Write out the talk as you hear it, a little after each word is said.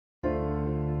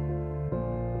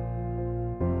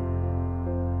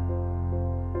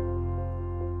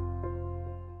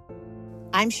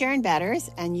I'm Sharon Betters,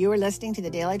 and you are listening to the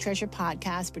Daily Treasure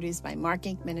podcast produced by Mark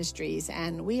Inc. Ministries,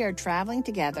 and we are traveling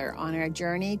together on our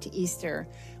journey to Easter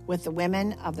with the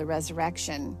women of the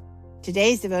resurrection.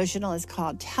 Today's devotional is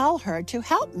called Tell Her to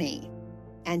Help Me,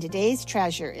 and today's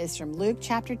treasure is from Luke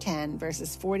chapter 10,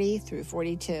 verses 40 through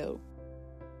 42.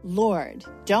 Lord,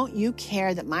 don't you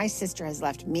care that my sister has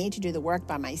left me to do the work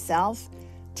by myself?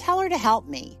 Tell her to help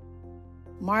me.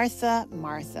 Martha,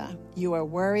 Martha, you are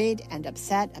worried and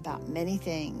upset about many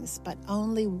things, but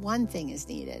only one thing is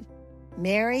needed.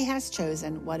 Mary has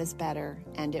chosen what is better,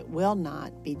 and it will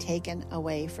not be taken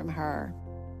away from her.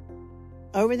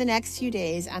 Over the next few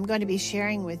days, I'm going to be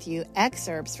sharing with you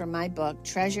excerpts from my book,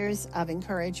 Treasures of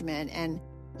Encouragement, and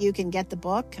you can get the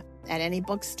book at any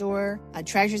bookstore,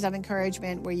 Treasures of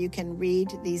Encouragement, where you can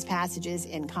read these passages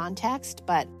in context,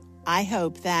 but I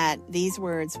hope that these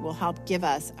words will help give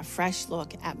us a fresh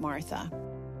look at Martha.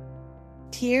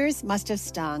 Tears must have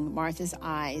stung Martha's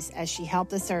eyes as she helped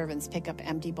the servants pick up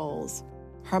empty bowls.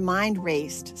 Her mind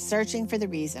raced, searching for the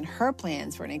reason her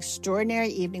plans for an extraordinary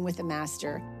evening with the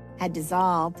Master had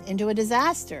dissolved into a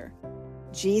disaster.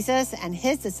 Jesus and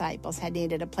his disciples had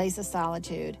needed a place of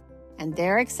solitude, and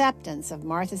their acceptance of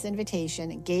Martha's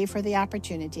invitation gave her the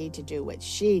opportunity to do what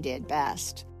she did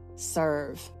best: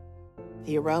 serve.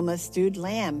 The aroma of stewed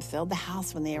lamb filled the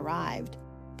house when they arrived.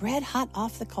 Bread hot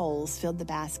off the coals filled the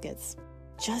baskets.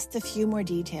 Just a few more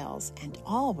details, and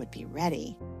all would be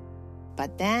ready.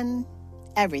 But then,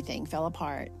 everything fell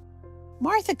apart.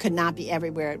 Martha could not be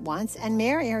everywhere at once, and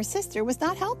Mary, her sister, was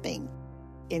not helping.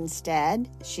 Instead,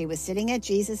 she was sitting at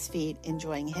Jesus' feet,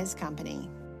 enjoying his company.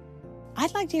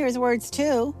 "I'd like to hear his words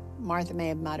too," Martha may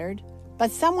have muttered,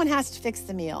 "but someone has to fix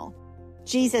the meal.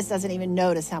 Jesus doesn't even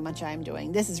notice how much I am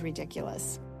doing. This is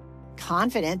ridiculous."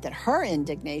 Confident that her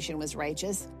indignation was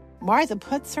righteous, Martha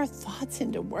puts her thoughts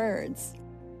into words.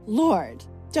 "Lord,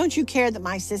 don't you care that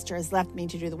my sister has left me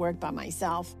to do the work by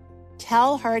myself?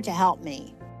 Tell her to help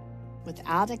me."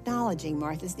 Without acknowledging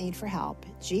Martha's need for help,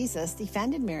 Jesus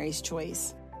defended Mary's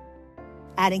choice,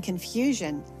 adding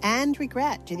confusion and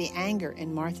regret to the anger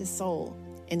in Martha's soul.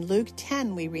 In Luke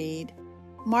 10, we read,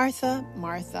 "Martha,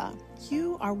 Martha,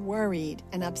 you are worried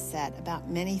and upset about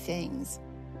many things,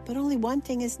 but only one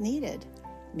thing is needed.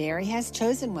 Mary has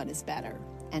chosen what is better,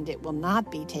 and it will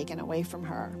not be taken away from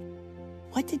her."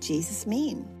 What did Jesus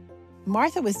mean?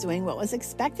 Martha was doing what was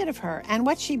expected of her and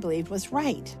what she believed was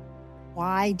right.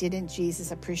 Why didn't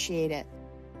Jesus appreciate it?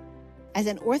 As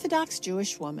an Orthodox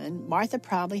Jewish woman, Martha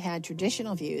probably had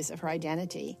traditional views of her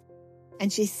identity,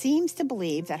 and she seems to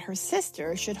believe that her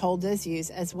sister should hold those views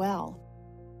as well.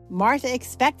 Martha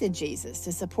expected Jesus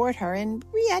to support her in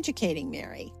re-educating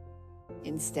Mary.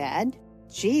 Instead,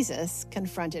 Jesus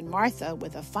confronted Martha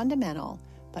with a fundamental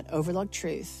but overlooked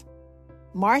truth.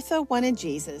 Martha wanted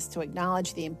Jesus to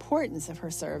acknowledge the importance of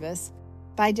her service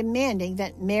by demanding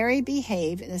that Mary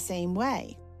behave in the same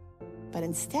way. But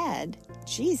instead,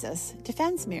 Jesus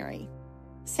defends Mary,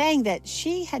 saying that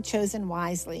she had chosen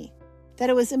wisely, that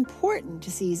it was important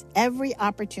to seize every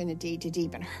opportunity to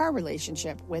deepen her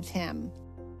relationship with him.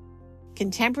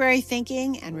 Contemporary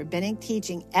thinking and rabbinic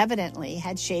teaching evidently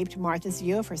had shaped Martha's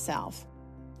view of herself.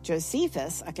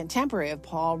 Josephus, a contemporary of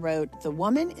Paul, wrote, "The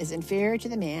woman is inferior to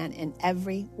the man in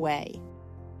every way."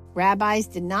 Rabbis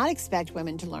did not expect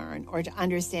women to learn or to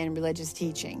understand religious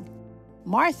teaching.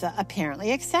 Martha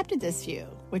apparently accepted this view,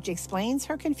 which explains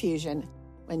her confusion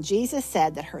when Jesus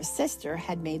said that her sister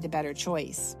had made the better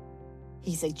choice.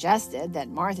 He suggested that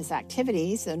Martha's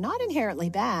activities, though not inherently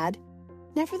bad,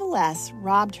 nevertheless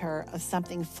robbed her of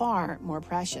something far more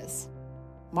precious.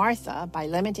 Martha, by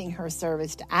limiting her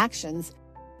service to actions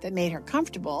that made her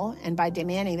comfortable and by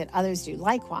demanding that others do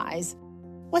likewise,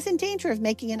 was in danger of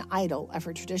making an idol of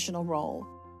her traditional role.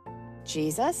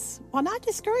 Jesus, while not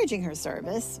discouraging her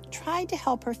service, tried to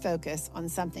help her focus on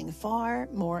something far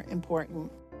more important.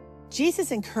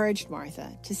 Jesus encouraged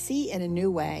Martha to see in a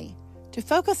new way, to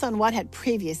focus on what had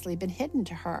previously been hidden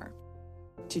to her.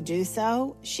 To do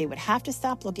so, she would have to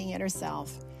stop looking at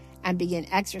herself and begin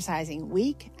exercising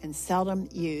weak and seldom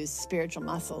used spiritual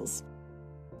muscles.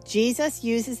 Jesus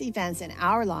uses events in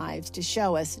our lives to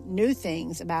show us new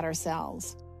things about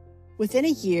ourselves. Within a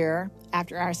year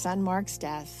after our son Mark's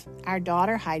death, our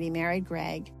daughter Heidi married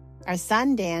Greg, our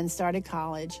son Dan started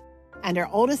college, and our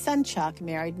oldest son Chuck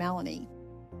married Melanie.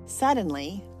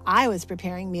 Suddenly, I was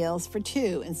preparing meals for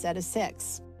 2 instead of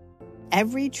 6.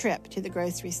 Every trip to the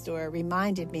grocery store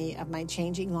reminded me of my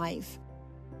changing life.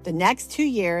 The next 2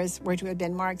 years were to have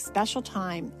been Mark's special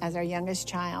time as our youngest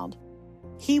child.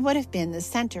 He would have been the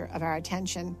center of our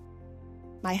attention.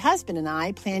 My husband and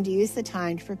I planned to use the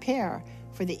time to prepare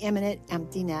for the imminent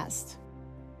empty nest.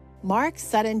 Mark's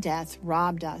sudden death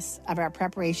robbed us of our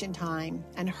preparation time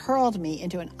and hurled me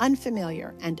into an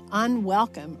unfamiliar and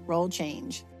unwelcome role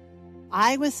change.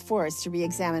 I was forced to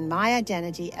re-examine my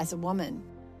identity as a woman.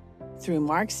 Through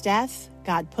Mark's death,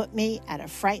 God put me at a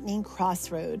frightening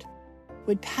crossroad.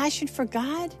 Would passion for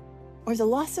God or the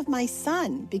loss of my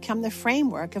son become the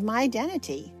framework of my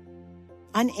identity?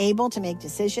 Unable to make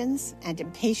decisions and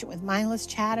impatient with mindless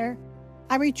chatter,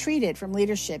 I retreated from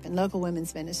leadership in local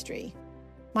women's ministry.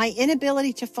 My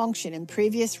inability to function in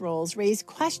previous roles raised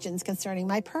questions concerning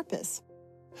my purpose.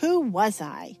 Who was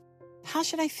I? How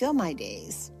should I fill my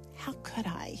days? How could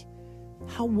I?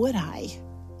 How would I?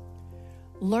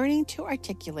 Learning to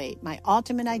articulate my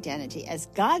ultimate identity as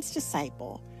God's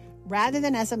disciple rather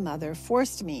than as a mother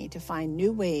forced me to find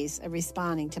new ways of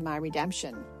responding to my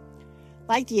redemption.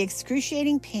 Like the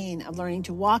excruciating pain of learning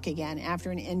to walk again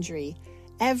after an injury,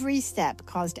 every step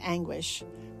caused anguish,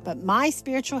 but my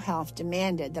spiritual health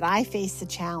demanded that I face the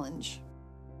challenge.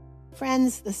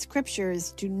 Friends, the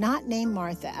scriptures do not name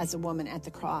Martha as a woman at the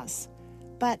cross,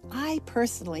 but I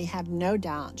personally have no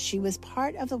doubt she was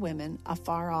part of the women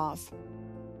afar off.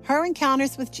 Her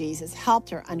encounters with Jesus helped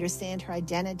her understand her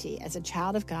identity as a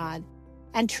child of God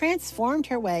and transformed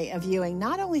her way of viewing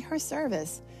not only her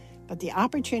service, but the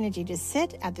opportunity to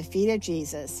sit at the feet of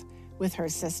Jesus with her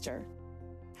sister.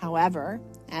 However,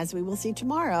 as we will see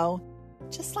tomorrow,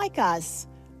 just like us,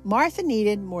 Martha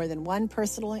needed more than one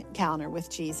personal encounter with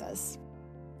Jesus.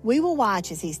 We will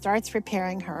watch as he starts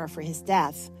preparing her for his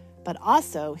death, but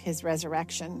also his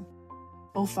resurrection.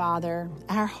 Oh, Father,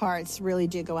 our hearts really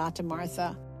do go out to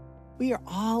Martha. We are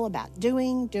all about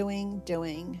doing,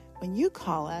 when you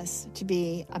call us to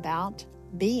be about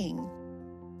being.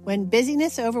 When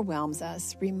busyness overwhelms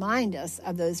us, remind us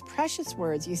of those precious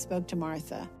words you spoke to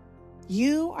Martha.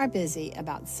 You are busy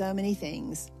about so many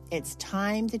things. It's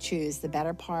time to choose the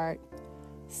better part.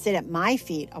 Sit at my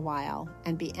feet a while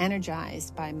and be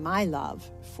energized by my love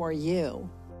for you.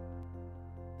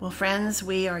 Well, friends,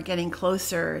 we are getting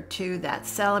closer to that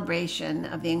celebration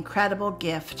of the incredible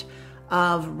gift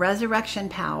of resurrection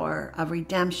power, of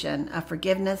redemption, of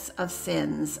forgiveness of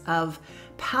sins, of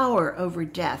power over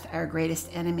death, our greatest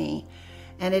enemy.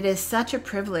 And it is such a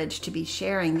privilege to be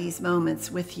sharing these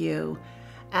moments with you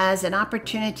as an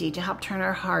opportunity to help turn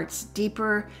our hearts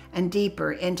deeper and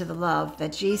deeper into the love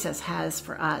that Jesus has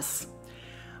for us.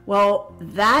 Well,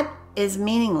 that is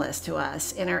meaningless to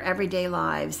us in our everyday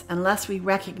lives unless we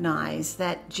recognize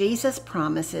that Jesus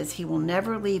promises he will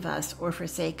never leave us or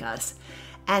forsake us,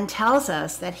 and tells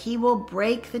us that he will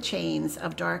break the chains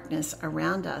of darkness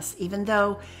around us. Even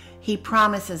though he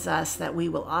promises us that we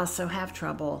will also have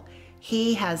trouble,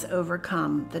 he has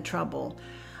overcome the trouble.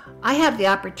 I have the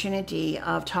opportunity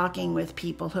of talking with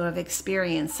people who have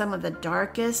experienced some of the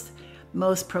darkest,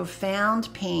 most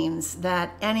profound pains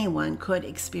that anyone could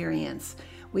experience.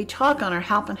 We talk on our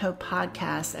Help and Hope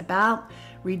podcast about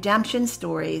redemption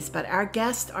stories, but our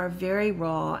guests are very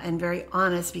raw and very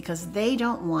honest because they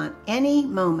don't want any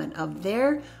moment of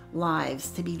their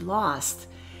lives to be lost,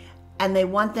 and they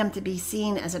want them to be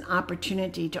seen as an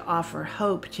opportunity to offer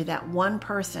hope to that one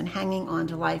person hanging on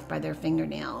to life by their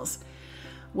fingernails.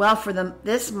 Well, for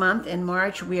this month in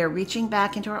March, we are reaching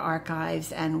back into our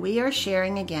archives and we are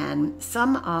sharing again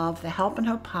some of the Help and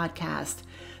Hope podcasts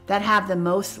that have the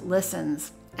most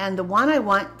listens. And the one I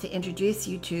want to introduce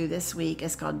you to this week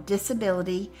is called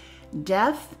Disability,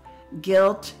 Death,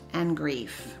 Guilt, and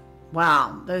Grief.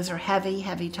 Wow, those are heavy,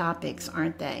 heavy topics,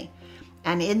 aren't they?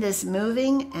 And in this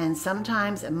moving and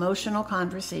sometimes emotional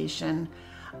conversation,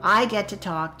 I get to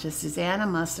talk to Susanna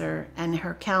Musser and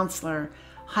her counselor,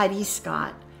 Heidi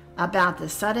Scott, about the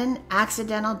sudden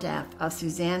accidental death of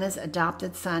Susanna's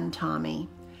adopted son, Tommy.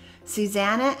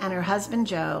 Susanna and her husband,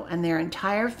 Joe, and their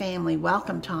entire family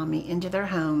welcomed Tommy into their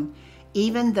home,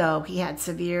 even though he had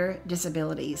severe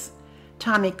disabilities.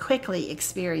 Tommy quickly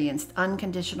experienced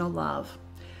unconditional love.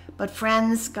 But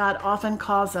friends, God often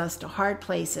calls us to hard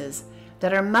places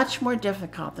that are much more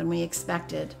difficult than we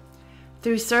expected.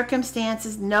 Through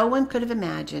circumstances no one could have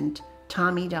imagined,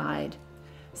 Tommy died.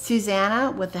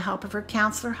 Susanna, with the help of her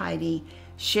counselor Heidi,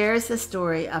 shares the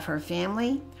story of her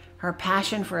family, her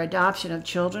passion for adoption of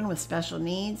children with special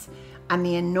needs, and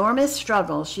the enormous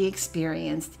struggle she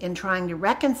experienced in trying to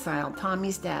reconcile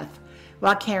Tommy's death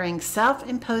while carrying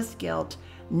self-imposed guilt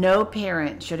no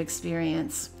parent should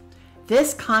experience.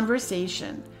 This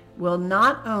conversation will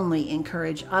not only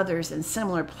encourage others in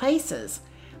similar places,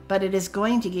 but it is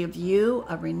going to give you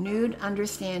a renewed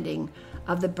understanding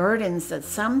of the burdens that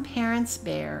some parents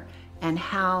bear and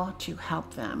how to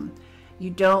help them.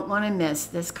 You don't want to miss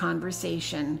this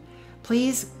conversation.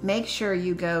 please make sure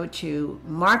you go to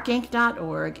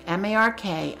markinc.org,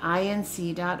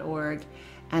 markinc.org,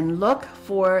 and look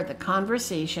for the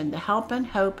conversation, the Help and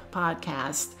Hope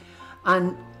podcast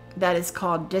that is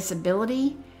called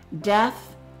Disability,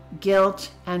 Death,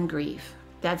 Guilt, and Grief.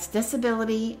 That's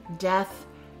Disability, Death,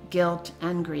 Guilt,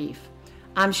 and Grief.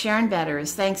 I'm Sharon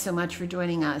Betters. Thanks so much for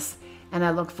joining us, and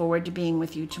I look forward to being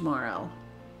with you tomorrow.